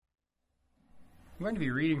I'm going to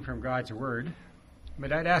be reading from God's Word,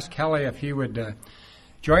 but I'd ask Kelly if he would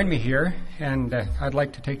join me here, and I'd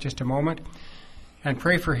like to take just a moment and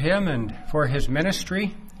pray for him and for his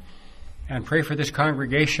ministry, and pray for this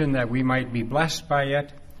congregation that we might be blessed by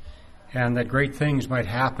it, and that great things might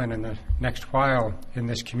happen in the next while in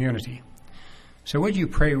this community. So would you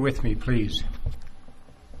pray with me, please?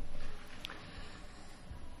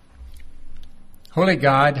 Holy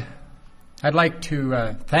God, I'd like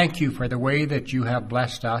to thank you for the way that you have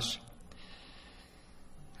blessed us.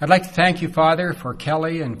 I'd like to thank you, Father, for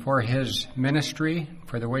Kelly and for his ministry,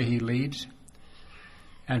 for the way he leads.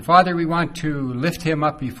 And Father, we want to lift him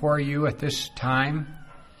up before you at this time.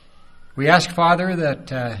 We ask, Father,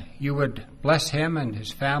 that you would bless him and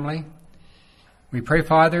his family. We pray,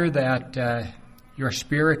 Father, that your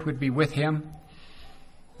Spirit would be with him,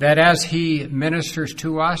 that as he ministers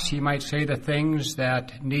to us, he might say the things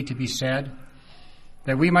that need to be said,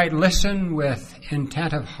 that we might listen with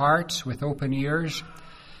attentive hearts, with open ears,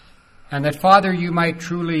 and that, Father, you might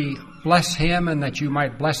truly bless him and that you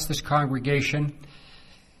might bless this congregation,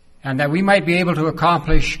 and that we might be able to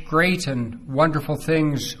accomplish great and wonderful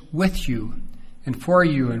things with you and for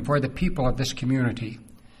the people of this community.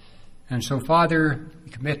 And so, Father, we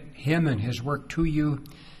commit him and his work to you,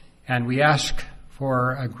 and we ask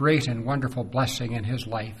for a great and wonderful blessing in his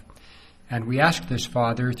life. And we ask this,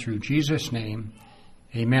 Father, through Jesus' name.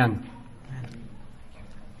 Amen.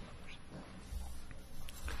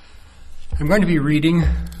 I'm going to be reading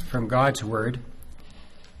from God's Word,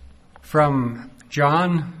 from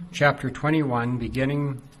John chapter 21,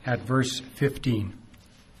 beginning at verse 15.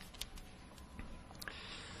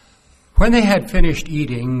 When they had finished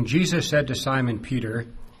eating, Jesus said to Simon Peter,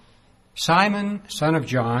 "Simon, son of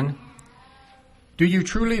John, do you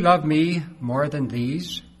truly love me more than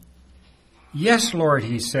these?" "Yes, Lord,"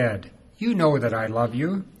 he said, "you know that I love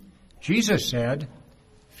you." Jesus said,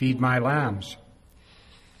 "Feed my lambs."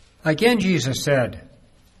 Again Jesus said,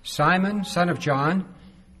 "Simon, son of John,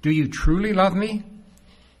 do you truly love me?"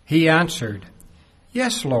 He answered,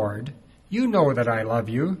 "Yes, Lord, you know that I love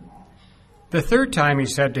you." The third time he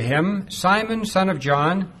said to him, "Simon, son of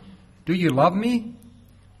John, do you love me?"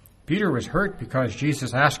 Peter was hurt because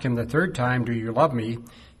Jesus asked him the third time, "Do you love me?"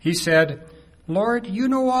 He said, "Lord, you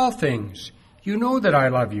know all things. You know that I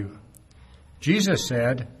love you." Jesus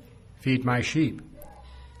said, "Feed my sheep.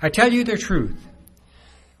 I tell you the truth.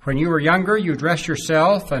 When you were younger, you dressed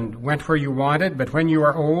yourself and went where you wanted, but when you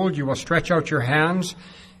are old, you will stretch out your hands,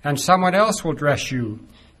 and someone else will dress you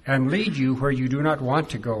and lead you where you do not want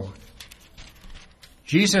to go."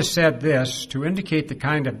 Jesus said this to indicate the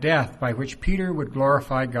kind of death by which Peter would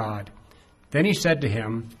glorify God. Then he said to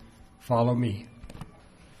him, "Follow me."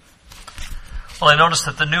 Well, I noticed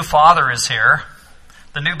that the new father is here.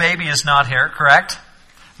 The new baby is not here, correct?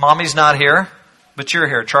 Mommy's not here, but you're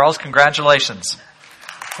here. Charles, congratulations.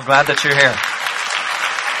 We're glad that you're here.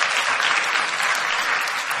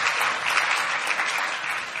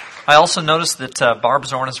 I also noticed that Barb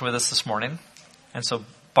Zorn is with us this morning. And so,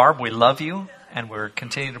 Barb, we love you, and we're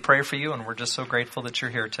continuing to pray for you, and we're just so grateful that you're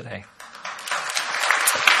here today.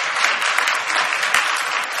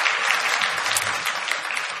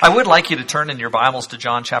 I would like you to turn in your Bibles to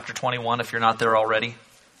John chapter 21 if you're not there already.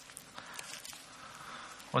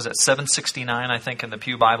 Was it 769, I think, in the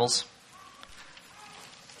Pew Bibles?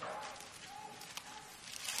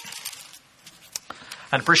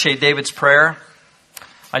 I appreciate David's prayer.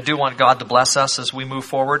 I do want God to bless us as we move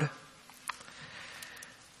forward.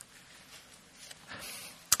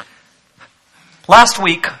 Last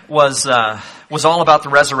week was all about the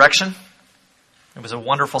resurrection. It was a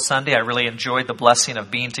wonderful Sunday. I really enjoyed the blessing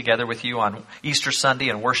of being together with you on Easter Sunday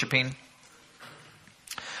and worshiping.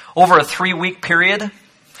 Over a 3-week period,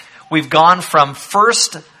 we've gone from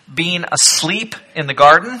first being asleep in the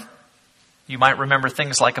garden. You might remember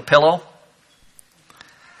things like a pillow.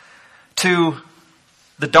 To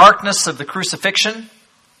the darkness of the crucifixion.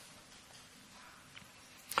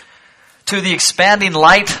 To the expanding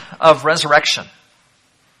light of resurrection.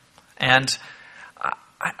 And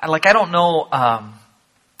I don't know,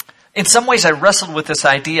 in some ways I wrestled with this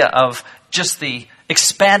idea of just the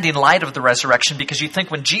expanding light of the resurrection, because you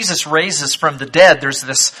think when Jesus raises from the dead, there's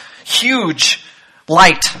this huge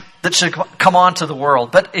light that should come onto the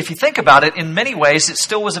world. But if you think about it, in many ways, it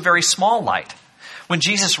still was a very small light. When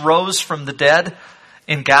Jesus rose from the dead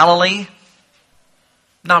in Galilee,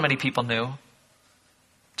 not many people knew.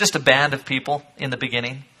 Just a band of people in the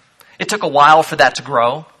beginning. It took a while for that to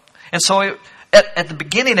grow. And so at the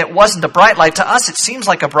beginning, it wasn't a bright light. To us, it seems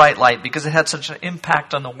like a bright light because it had such an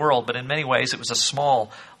impact on the world. But in many ways, it was a small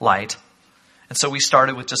light. And so we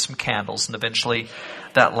started with just some candles, and eventually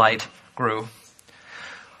that light grew.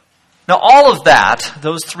 Now all of that,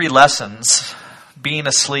 those three lessons, being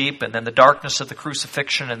asleep and then the darkness of the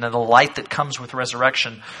crucifixion and then the light that comes with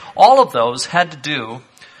resurrection, all of those had to do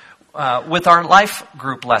with our life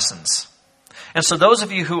group lessons. And so those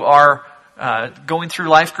of you who are going through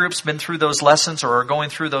life groups, been through those lessons or are going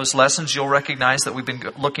through those lessons, you'll recognize that we've been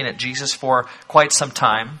looking at Jesus for quite some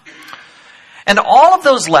time. And all of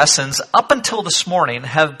those lessons up until this morning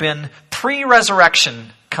have been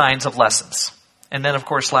pre-resurrection kinds of lessons. And then, of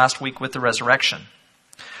course, last week with the resurrection.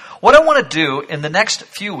 What I want to do in the next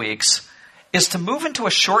few weeks is to move into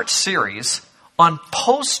a short series on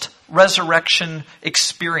post-resurrection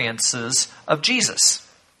experiences of Jesus.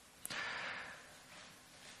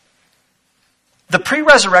 The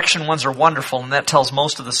pre-resurrection ones are wonderful, and that tells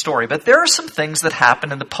most of the story. But there are some things that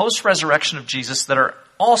happen in the post-resurrection of Jesus that are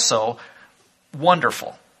also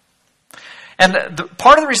wonderful. And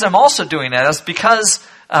part of the reason I'm also doing that is because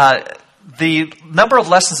the number of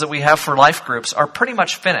lessons that we have for life groups are pretty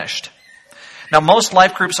much finished. Now, most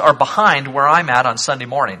life groups are behind where I'm at on Sunday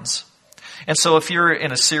mornings. And so if you're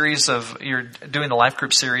in a series you're doing the life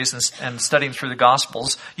group series and studying through the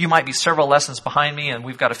Gospels, you might be several lessons behind me, and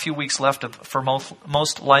we've got a few weeks left for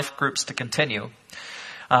most life groups to continue.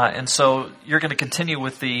 And so you're going to continue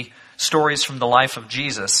with the stories from the life of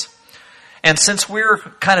Jesus. And since we're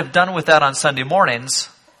kind of done with that on Sunday mornings,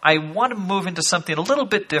 I want to move into something a little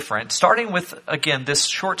bit different, starting with, again, this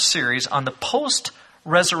short series on the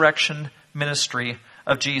post-resurrection ministry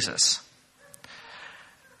of Jesus.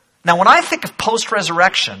 Now, when I think of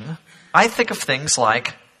post-resurrection, I think of things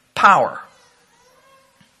like power.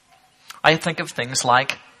 I think of things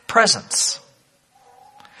like presence.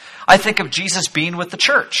 I think of Jesus being with the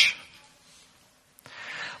church.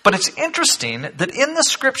 But it's interesting that in the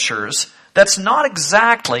Scriptures, that's not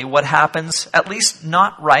exactly what happens, at least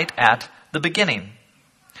not right at the beginning.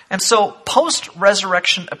 And so,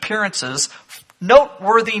 post-resurrection appearances,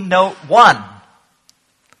 noteworthy note 1,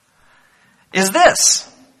 is this.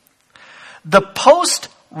 The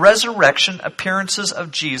post-resurrection appearances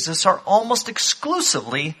of Jesus are almost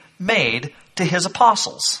exclusively made to his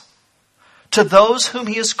apostles, to those whom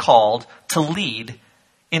he has called to lead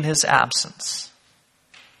in his absence.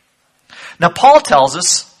 Now, Paul tells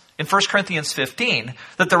us in 1 Corinthians 15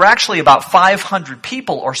 that there were actually about 500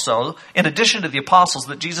 people or so, in addition to the apostles,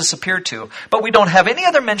 that Jesus appeared to. But we don't have any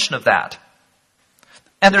other mention of that.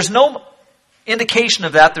 And there's no indication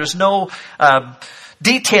of that. There's no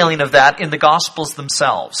detailing of that in the Gospels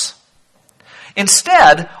themselves.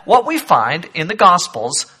 Instead, what we find in the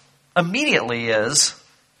Gospels immediately is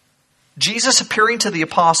Jesus appearing to the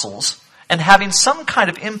apostles and having some kind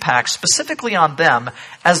of impact specifically on them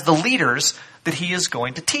as the leaders that he is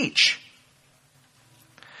going to teach.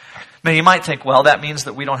 Now you might think, well, that means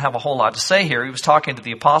that we don't have a whole lot to say here. He was talking to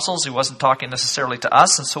the apostles. He wasn't talking necessarily to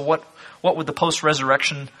us. And so what would the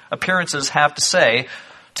post-resurrection appearances have to say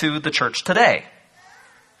to the church today?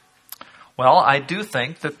 Well, I do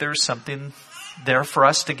think that there's something there for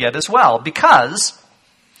us to get as well, because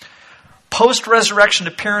post-resurrection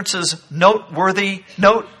appearances noteworthy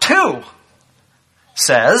note 2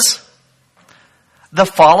 says the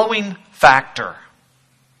following factor.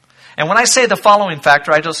 And when I say the following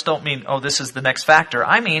factor, I just don't mean, oh, this is the next factor.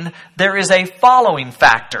 I mean, there is a following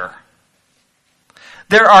factor.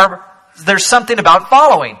 There's something about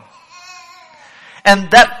following.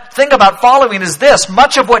 And that thing about following is this.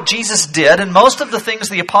 Much of what Jesus did and most of the things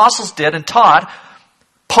the apostles did and taught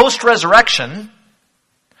post-resurrection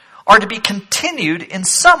are to be continued in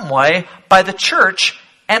some way by the church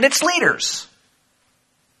and its leaders.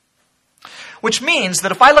 Which means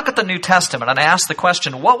that if I look at the New Testament and I ask the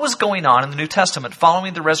question, what was going on in the New Testament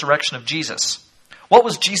following the resurrection of Jesus? What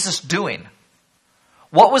was Jesus doing?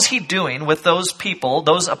 What was he doing with those people,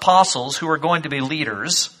 those apostles who are going to be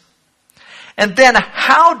leaders? And then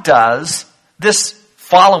how does this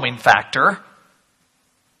following factor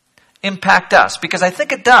impact us? Because I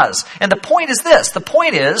think it does. And the point is this. The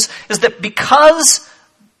point is that because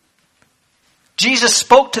Jesus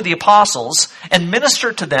spoke to the apostles and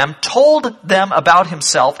ministered to them, told them about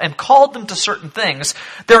himself, and called them to certain things,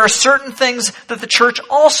 there are certain things that the church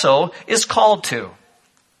also is called to.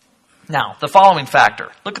 Now, the following factor.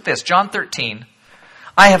 Look at this. John 13.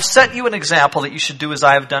 I have set you an example that you should do as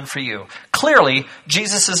I have done for you. Clearly,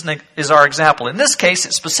 Jesus is our example. In this case,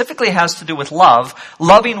 it specifically has to do with love,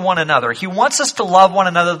 loving one another. He wants us to love one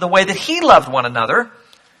another the way that he loved one another.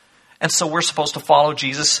 And so we're supposed to follow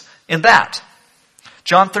Jesus in that.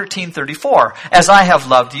 John 13:34. As I have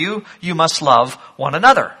loved you, you must love one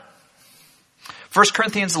another. 1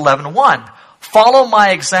 Corinthians 11:1. Follow my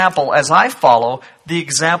example as I follow the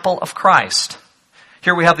example of Christ.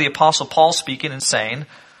 Here we have the Apostle Paul speaking and saying,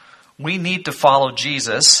 we need to follow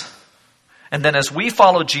Jesus. And then as we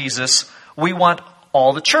follow Jesus, we want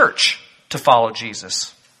all the church to follow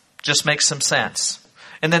Jesus. Just makes some sense.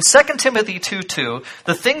 And then 2 Timothy 2:2,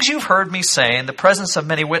 the things you've heard me say in the presence of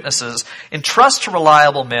many witnesses, entrust to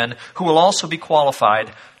reliable men who will also be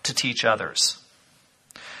qualified to teach others.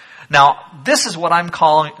 Now, this is what I'm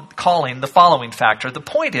calling the following factor. The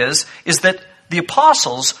point is that the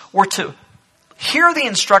apostles were to hear the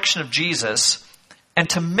instruction of Jesus and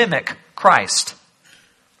to mimic Christ.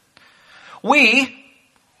 We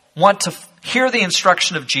want to hear the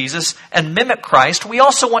instruction of Jesus and mimic Christ. We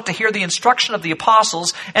also want to hear the instruction of the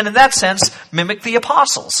apostles and in that sense mimic the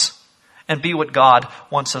apostles and be what God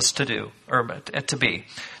wants us to do or to be.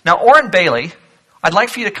 Now, Orrin Bailey, I'd like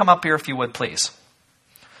for you to come up here if you would, please.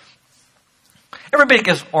 Everybody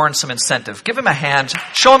gives Orrin some incentive. Give him a hand.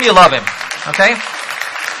 Show him you love him. Okay?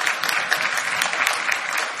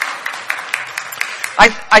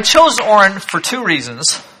 I chose Orrin for two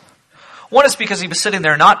reasons. One is because he was sitting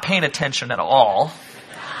there not paying attention at all.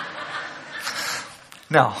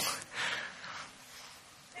 No.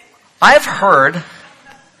 I have heard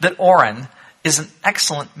that Orrin is an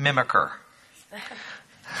excellent mimicker.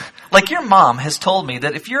 Like your mom has told me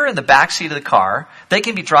that if you're in the back seat of the car, they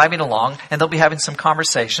can be driving along and they'll be having some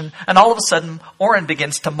conversation and all of a sudden Orrin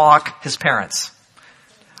begins to mock his parents.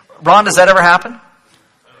 Ron, does that ever happen?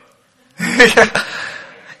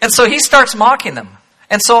 And so he starts mocking them.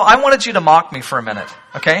 And so I wanted you to mock me for a minute,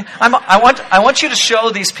 okay? I want you to show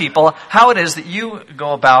these people how it is that you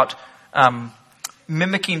go about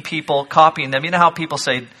mimicking people, copying them. You know how people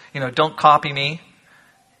say, don't copy me,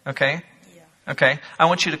 okay? Yeah. Okay, I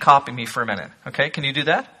want you to copy me for a minute, okay? Can you do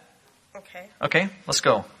that? Okay. Okay, let's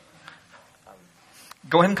go.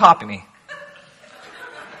 Go ahead and copy me.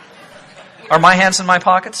 Are my hands in my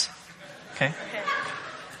pockets? Okay.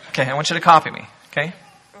 Okay, I want you to copy me, okay?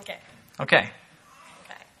 Okay. Okay.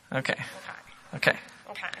 Okay. Okay.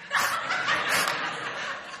 Okay.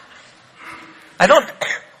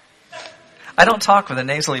 I don't talk with a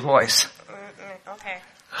nasally voice. Okay.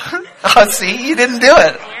 Oh, see, you didn't do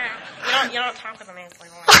it. Yeah. You don't talk with a nasally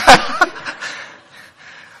voice.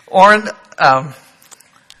 Orrin,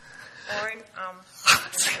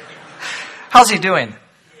 how's he doing?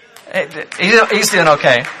 He's doing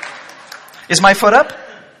okay. Is my foot up?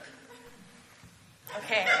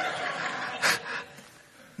 Okay.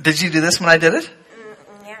 Did you do this when I did it?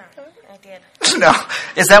 Yeah, I did. No.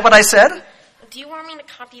 Is that what I said? Do you want me to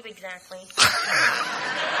copy you exactly?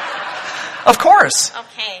 Of course.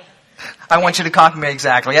 Okay. I want you to copy me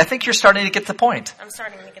exactly. I think you're starting to get the point. I'm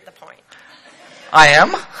starting to get the point. I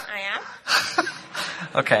am? I am?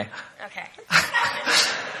 Okay. Okay.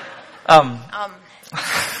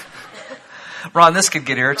 Ron, this could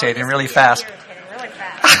get irritating really fast.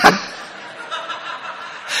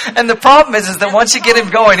 And the problem is that once you get him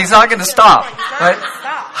going, he's not going to stop. Right?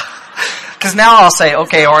 Because now I'll say,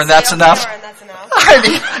 okay, Orrin, that's enough.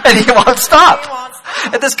 And he won't stop.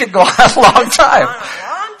 And this could go on a long time.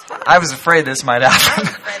 I was afraid this might happen.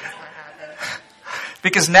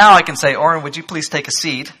 Because now I can say, Orrin, would you please take a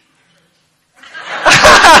seat?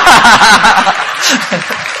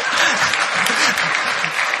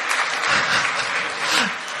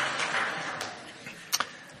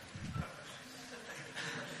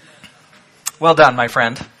 Well done, my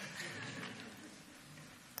friend.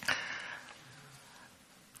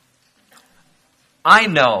 I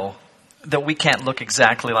know that we can't look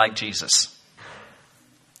exactly like Jesus.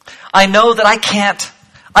 I know that I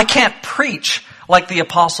can't preach like the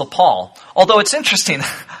Apostle Paul. Although it's interesting,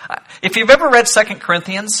 if you've ever read 2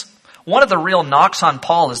 Corinthians, one of the real knocks on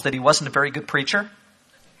Paul is that he wasn't a very good preacher.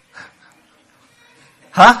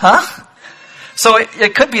 Huh? So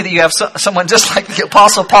it could be that you have someone just like the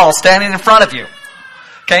Apostle Paul standing in front of you.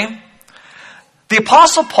 Okay? The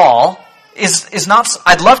Apostle Paul is not,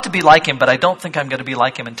 I'd love to be like him, but I don't think I'm going to be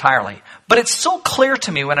like him entirely. But it's so clear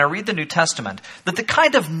to me when I read the New Testament that the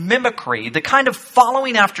kind of mimicry, the kind of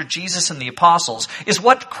following after Jesus and the apostles is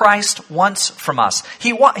what Christ wants from us.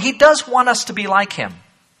 He does want us to be like him.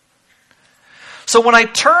 So when I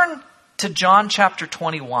turn to John chapter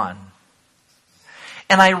 21,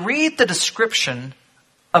 and I read the description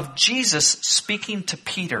of Jesus speaking to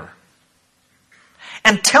Peter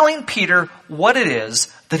and telling Peter what it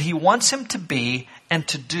is that he wants him to be and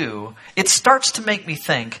to do, it starts to make me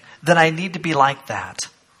think that I need to be like that.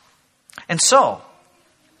 And so,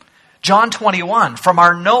 John 21, from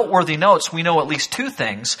our noteworthy notes, we know at least two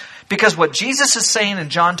things. Because what Jesus is saying in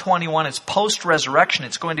John 21 is post-resurrection.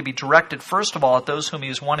 It's going to be directed, first of all, at those whom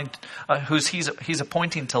he's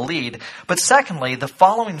appointing to lead. But secondly, the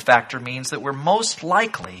following factor means that we're most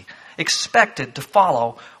likely expected to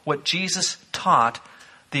follow what Jesus taught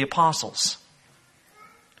the apostles.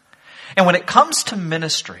 And when it comes to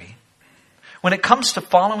ministry, when it comes to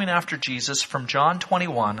following after Jesus from John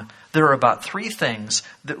 21, there are about 3 things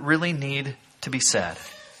that really need to be said.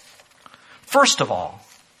 First of all,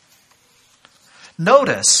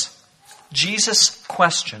 notice Jesus'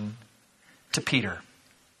 question to Peter.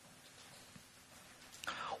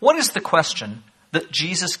 What is the question that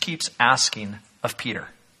Jesus keeps asking of Peter?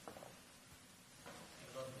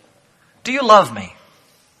 Do you love me?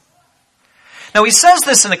 Now he says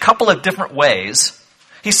this in a couple of different ways.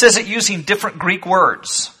 He says it using different Greek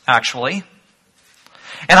words, actually.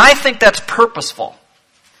 And I think that's purposeful.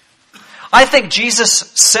 I think Jesus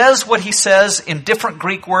says what he says in different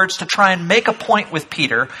Greek words to try and make a point with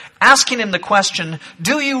Peter, asking him the question,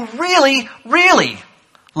 do you really, really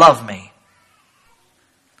love me?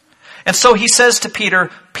 And so he says to Peter,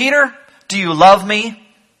 Peter, do you love me?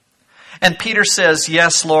 And Peter says,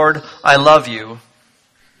 yes, Lord, I love you.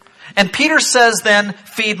 And Peter says then,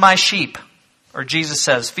 feed my sheep. Or Jesus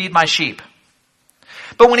says, feed my sheep.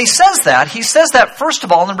 But when he says that first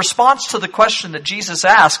of all in response to the question that Jesus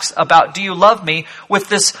asks about, do you love me, with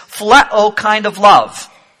this phileo kind of love.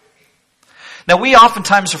 Now we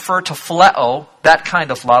oftentimes refer to phileo, that kind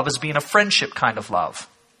of love, as being a friendship kind of love.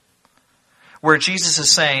 Where Jesus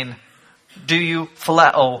is saying, do you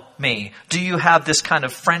phileo me? Do you have this kind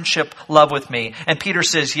of friendship love with me? And Peter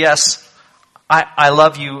says, yes, I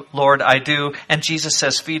love you, Lord, I do. And Jesus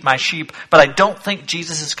says, feed my sheep. But I don't think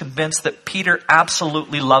Jesus is convinced that Peter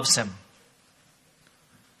absolutely loves him.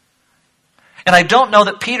 And I don't know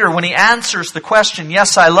that Peter, when he answers the question,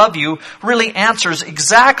 yes, I love you, really answers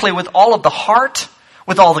exactly with all of the heart,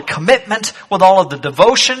 with all the commitment, with all of the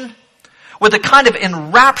devotion, with a kind of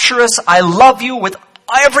enrapturous, I love you with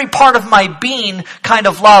every part of my being kind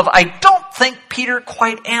of love. I don't think Peter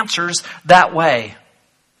quite answers that way.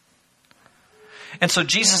 And so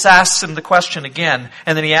Jesus asks him the question again,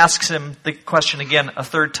 and then he asks him the question again a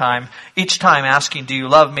third time, each time asking, do you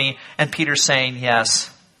love me? And Peter saying,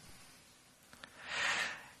 yes.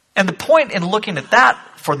 And the point in looking at that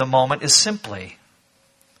for the moment is simply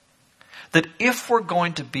that if we're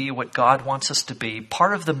going to be what God wants us to be,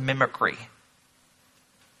 part of the mimicry,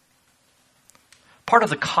 part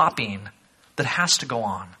of the copying that has to go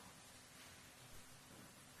on,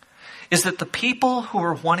 is that the people who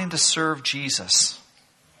are wanting to serve Jesus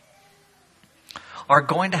are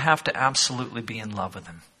going to have to absolutely be in love with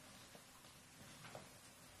him.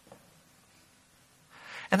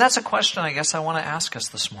 And that's a question I guess I want to ask us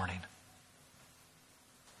this morning.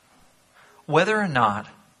 Whether or not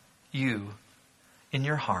you, in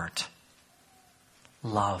your heart,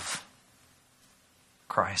 love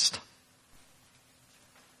Christ.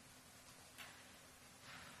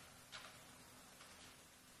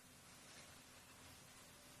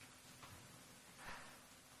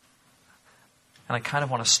 And I kind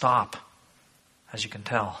of want to stop, as you can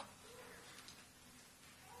tell,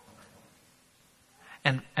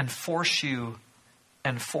 and force you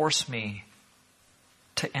and force me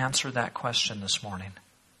to answer that question this morning.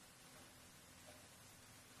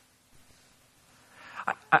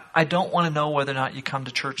 I don't want to know whether or not you come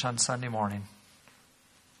to church on Sunday morning.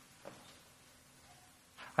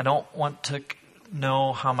 I don't want to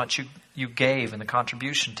know how much you gave in the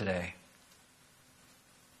contribution today.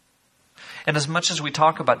 And as much as we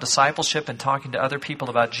talk about discipleship and talking to other people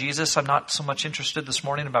about Jesus, I'm not so much interested this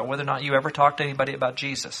morning about whether or not you ever talk to anybody about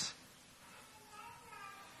Jesus.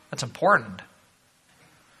 That's important.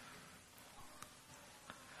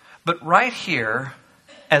 But right here,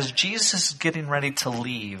 as Jesus is getting ready to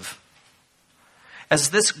leave, as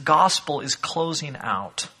this gospel is closing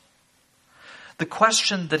out, the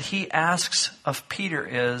question that he asks of Peter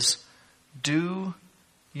is, do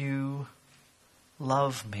you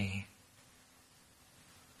love me?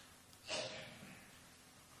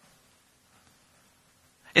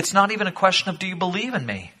 It's not even a question of, do you believe in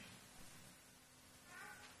me?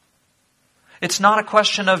 It's not a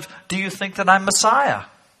question of, do you think that I'm Messiah?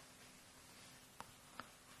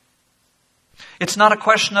 It's not a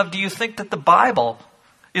question of, do you think that the Bible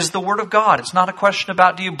is the Word of God? It's not a question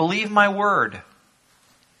about, do you believe my word?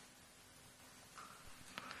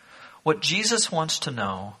 What Jesus wants to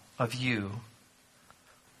know of you,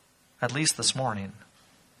 at least this morning,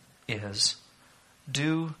 is,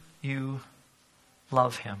 do you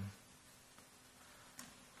love him?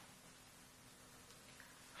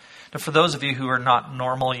 Now, for those of you who are not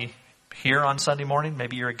normally here on Sunday morning,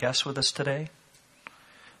 maybe you're a guest with us today,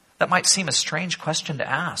 that might seem a strange question to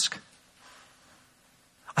ask.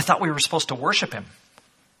 I thought we were supposed to worship him.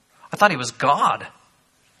 I thought he was God.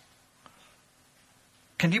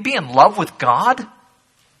 Can you be in love with God?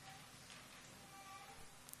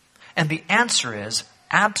 And the answer is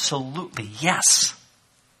absolutely yes.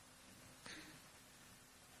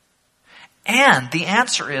 And the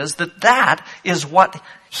answer is that is what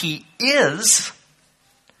He is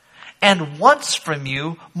and wants from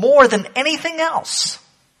you more than anything else.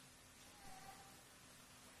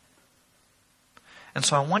 And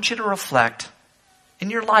so I want you to reflect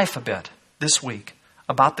in your life a bit this week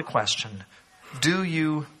about the question, do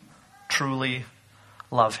you truly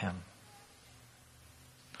love Him?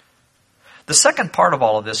 The second part of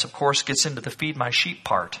all of this, of course, gets into the feed my sheep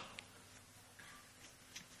part.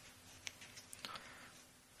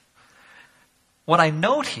 What I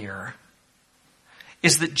note here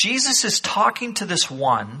is that Jesus is talking to this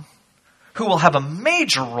one who will have a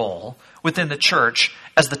major role within the church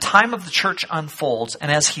as the time of the church unfolds and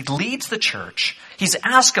as he leads the church. He's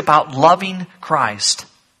asked about loving Christ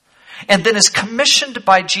and then is commissioned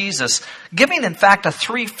by Jesus, giving in fact a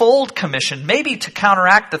threefold commission, maybe to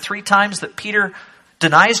counteract the 3 times that Peter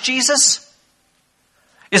denies Jesus.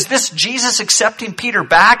 Is this Jesus accepting Peter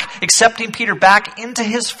back into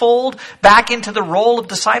his fold, back into the role of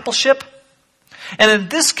discipleship? And in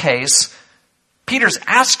this case, Peter's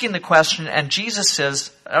asking the question and Jesus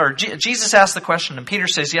asks the question and Peter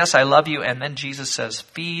says, yes, I love you. And then Jesus says,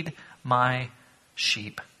 feed my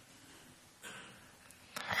sheep.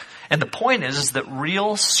 And the point is that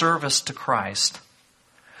real service to Christ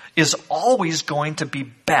is always going to be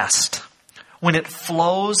best when it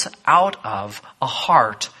flows out of a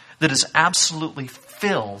heart that is absolutely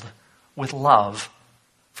filled with love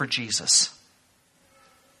for Jesus.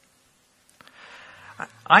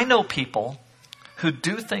 I know people who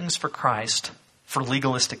do things for Christ for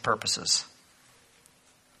legalistic purposes.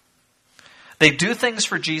 They do things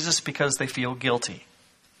for Jesus because they feel guilty.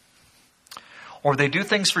 Or they do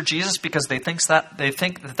things for Jesus because they think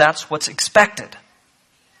that that's what's expected.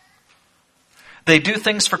 They do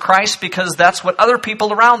things for Christ because that's what other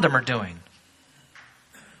people around them are doing.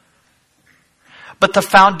 But the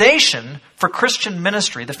foundation for Christian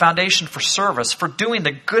ministry, the foundation for service, for doing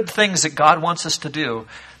the good things that God wants us to do,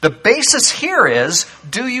 the basis here is,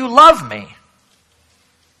 do you love me?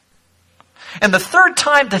 And the third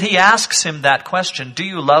time that he asks him that question, do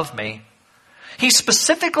you love me? He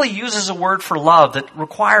specifically uses a word for love that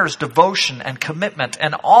requires devotion and commitment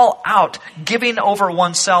and all out giving over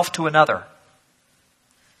oneself to another.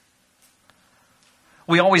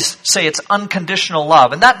 We always say it's unconditional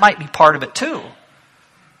love, and that might be part of it too.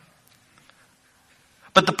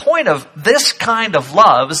 But the point of this kind of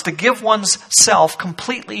love is to give one's self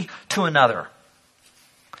completely to another.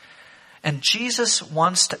 And Jesus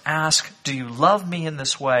wants to ask, do you love me in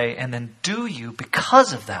this way? And then do you,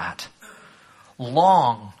 because of that,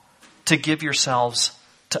 long to give yourselves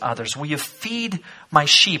to others? Will you feed my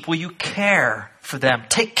sheep? Will you care for them?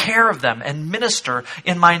 Take care of them and minister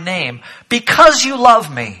in my name because you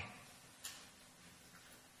love me.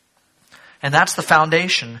 And that's the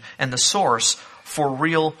foundation and the source for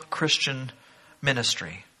real Christian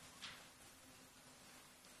ministry.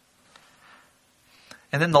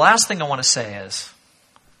 And then the last thing I want to say is,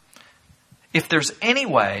 if there's any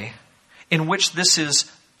way in which this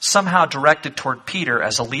is somehow directed toward Peter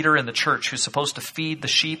as a leader in the church who's supposed to feed the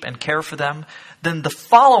sheep and care for them, then the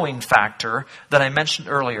following factor that I mentioned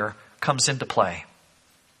earlier comes into play.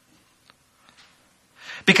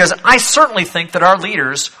 Because I certainly think that our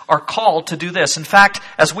leaders are called to do this. In fact,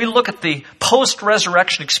 as we look at the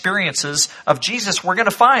post-resurrection experiences of Jesus, we're going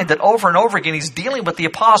to find that over and over again, he's dealing with the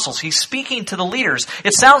apostles. He's speaking to the leaders.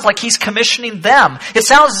 It sounds like he's commissioning them. It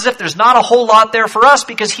sounds as if there's not a whole lot there for us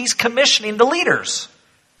because he's commissioning the leaders.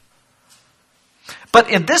 But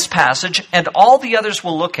in this passage, and all the others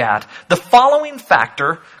we'll look at, the following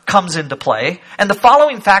factor comes into play. And the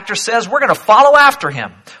following factor says we're going to follow after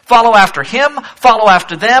him. Follow after him, follow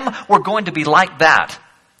after them. We're going to be like that.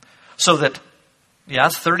 So that,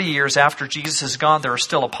 30 years after Jesus is gone, there are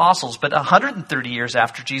still apostles. But 130 years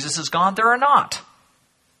after Jesus is gone, there are not.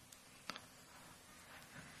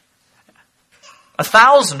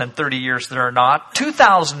 1,030 years there are not.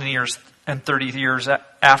 2,000 years and 30 years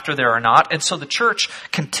after there are not. And so the church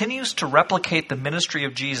continues to replicate the ministry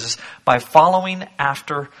of Jesus by following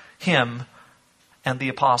after him and the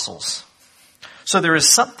apostles. So there is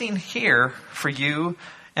something here for you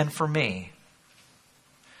and for me.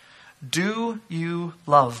 Do you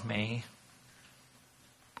love me?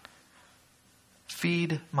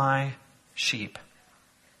 Feed my sheep.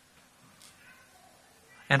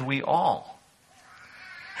 And we all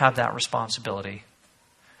have that responsibility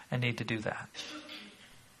and need to do that.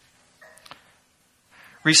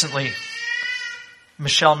 Recently,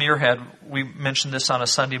 Michelle Muirhead, we mentioned this on a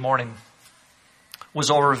Sunday morning, was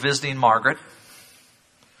over visiting Margaret.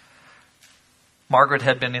 Margaret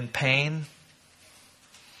had been in pain,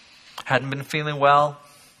 hadn't been feeling well.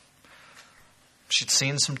 She'd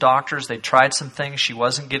seen some doctors. They'd tried some things. She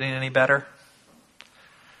wasn't getting any better.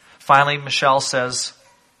 Finally, Michelle says,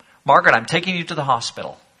 Margaret, I'm taking you to the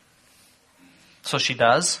hospital. So she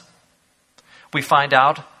does. We find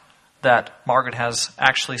out that Margaret has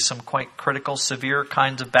actually some quite critical, severe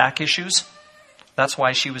kinds of back issues. That's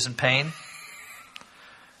why she was in pain.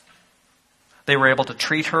 They were able to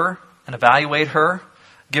treat her and evaluate her,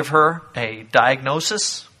 give her a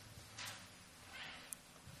diagnosis.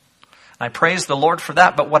 I praise the Lord for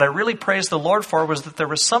that, but what I really praised the Lord for was that there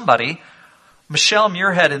was somebody, Michelle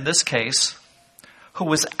Muirhead in this case, who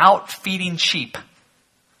was out feeding sheep.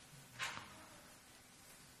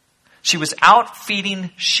 She was out feeding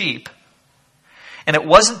sheep. And it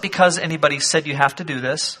wasn't because anybody said you have to do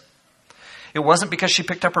this. It wasn't because she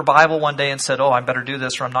picked up her Bible one day and said, oh, I better do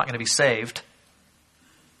this or I'm not going to be saved.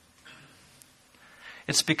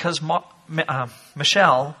 It's because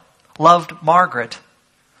Michelle loved Margaret,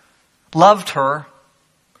 loved her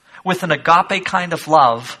with an agape kind of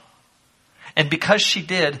love. And because she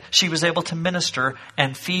did, she was able to minister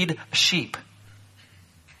and feed sheep.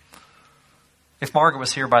 If Margaret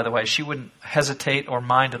was here, by the way, she wouldn't hesitate or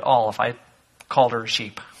mind at all if I called her a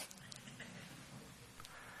sheep.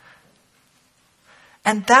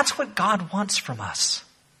 And that's what God wants from us.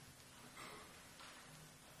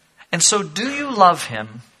 And so do you love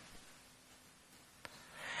Him?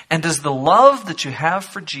 And does the love that you have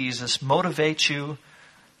for Jesus motivate you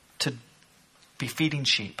to be feeding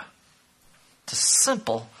sheep? It's a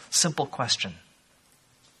simple, simple question.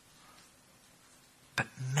 But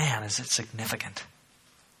man, is it significant.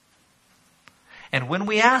 And when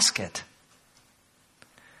we ask it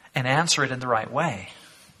and answer it in the right way,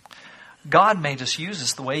 God may just use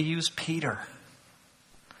us the way He used Peter.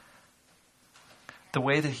 The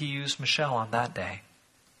way that He used Michelle on that day.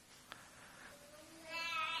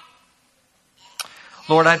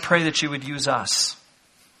 Lord, I pray that you would use us.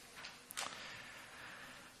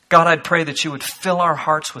 God, I'd pray that you would fill our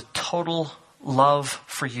hearts with total love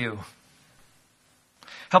for you.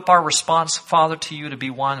 Help our response, Father, to you to be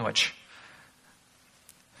one which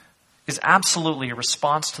is absolutely a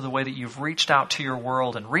response to the way that you've reached out to your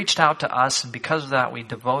world and reached out to us, and because of that we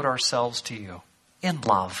devote ourselves to you in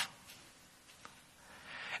love.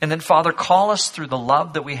 And then, Father, call us through the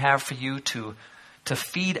love that we have for you to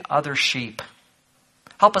feed other sheep.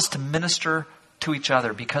 Help us to minister to each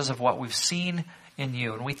other because of what we've seen in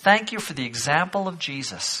you. And we thank you for the example of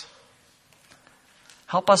Jesus.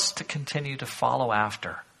 Help us to continue to follow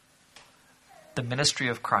after the ministry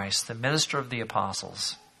of Christ, the minister of the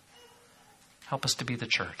apostles. Help us to be the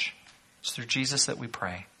church. It's through Jesus that we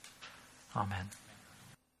pray. Amen.